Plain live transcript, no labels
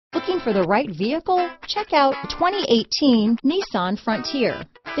Looking for the right vehicle? Check out 2018 Nissan Frontier.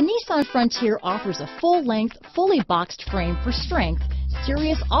 The Nissan Frontier offers a full-length, fully boxed frame for strength,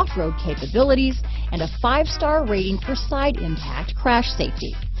 serious off-road capabilities, and a 5-star rating for side impact crash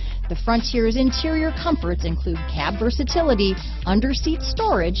safety. The Frontier's interior comforts include cab versatility, under-seat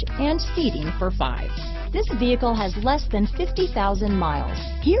storage, and seating for 5. This vehicle has less than 50,000 miles.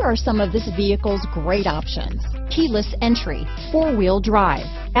 Here are some of this vehicle's great options: keyless entry, 4-wheel drive,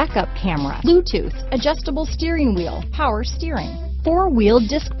 backup camera, Bluetooth, adjustable steering wheel, power steering, 4-wheel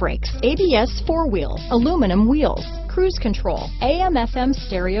disc brakes, ABS 4-wheel, aluminum wheels, cruise control, AM/FM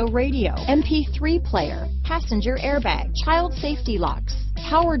stereo radio, MP3 player, passenger airbag, child safety locks,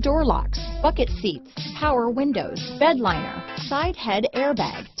 power door locks, bucket seats, power windows, bed liner, side head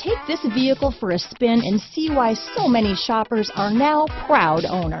airbag. Take this vehicle for a spin and see why so many shoppers are now proud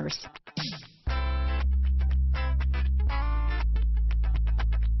owners.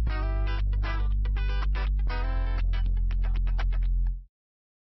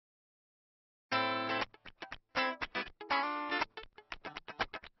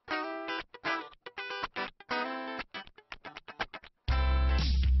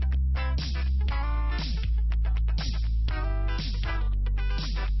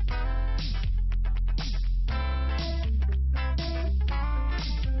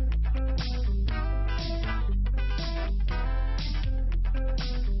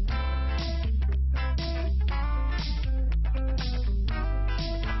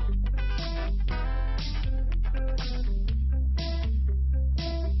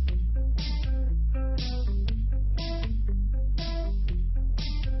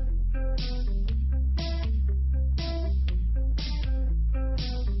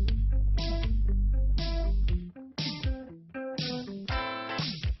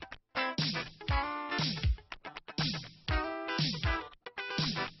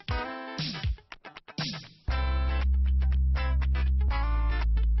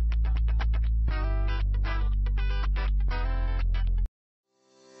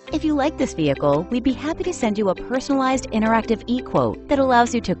 If you like this vehicle, we'd be happy to send you a personalized interactive e-quote that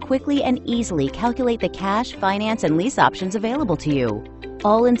allows you to quickly and easily calculate the cash, finance, and lease options available to you.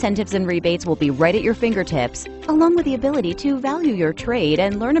 All incentives and rebates will be right at your fingertips, along with the ability to value your trade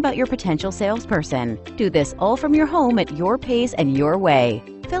and learn about your potential salesperson. Do this all from your home at your pace and your way.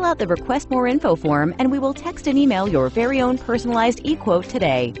 Fill out the Request More Info form and we will text and email your very own personalized e-quote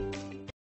today.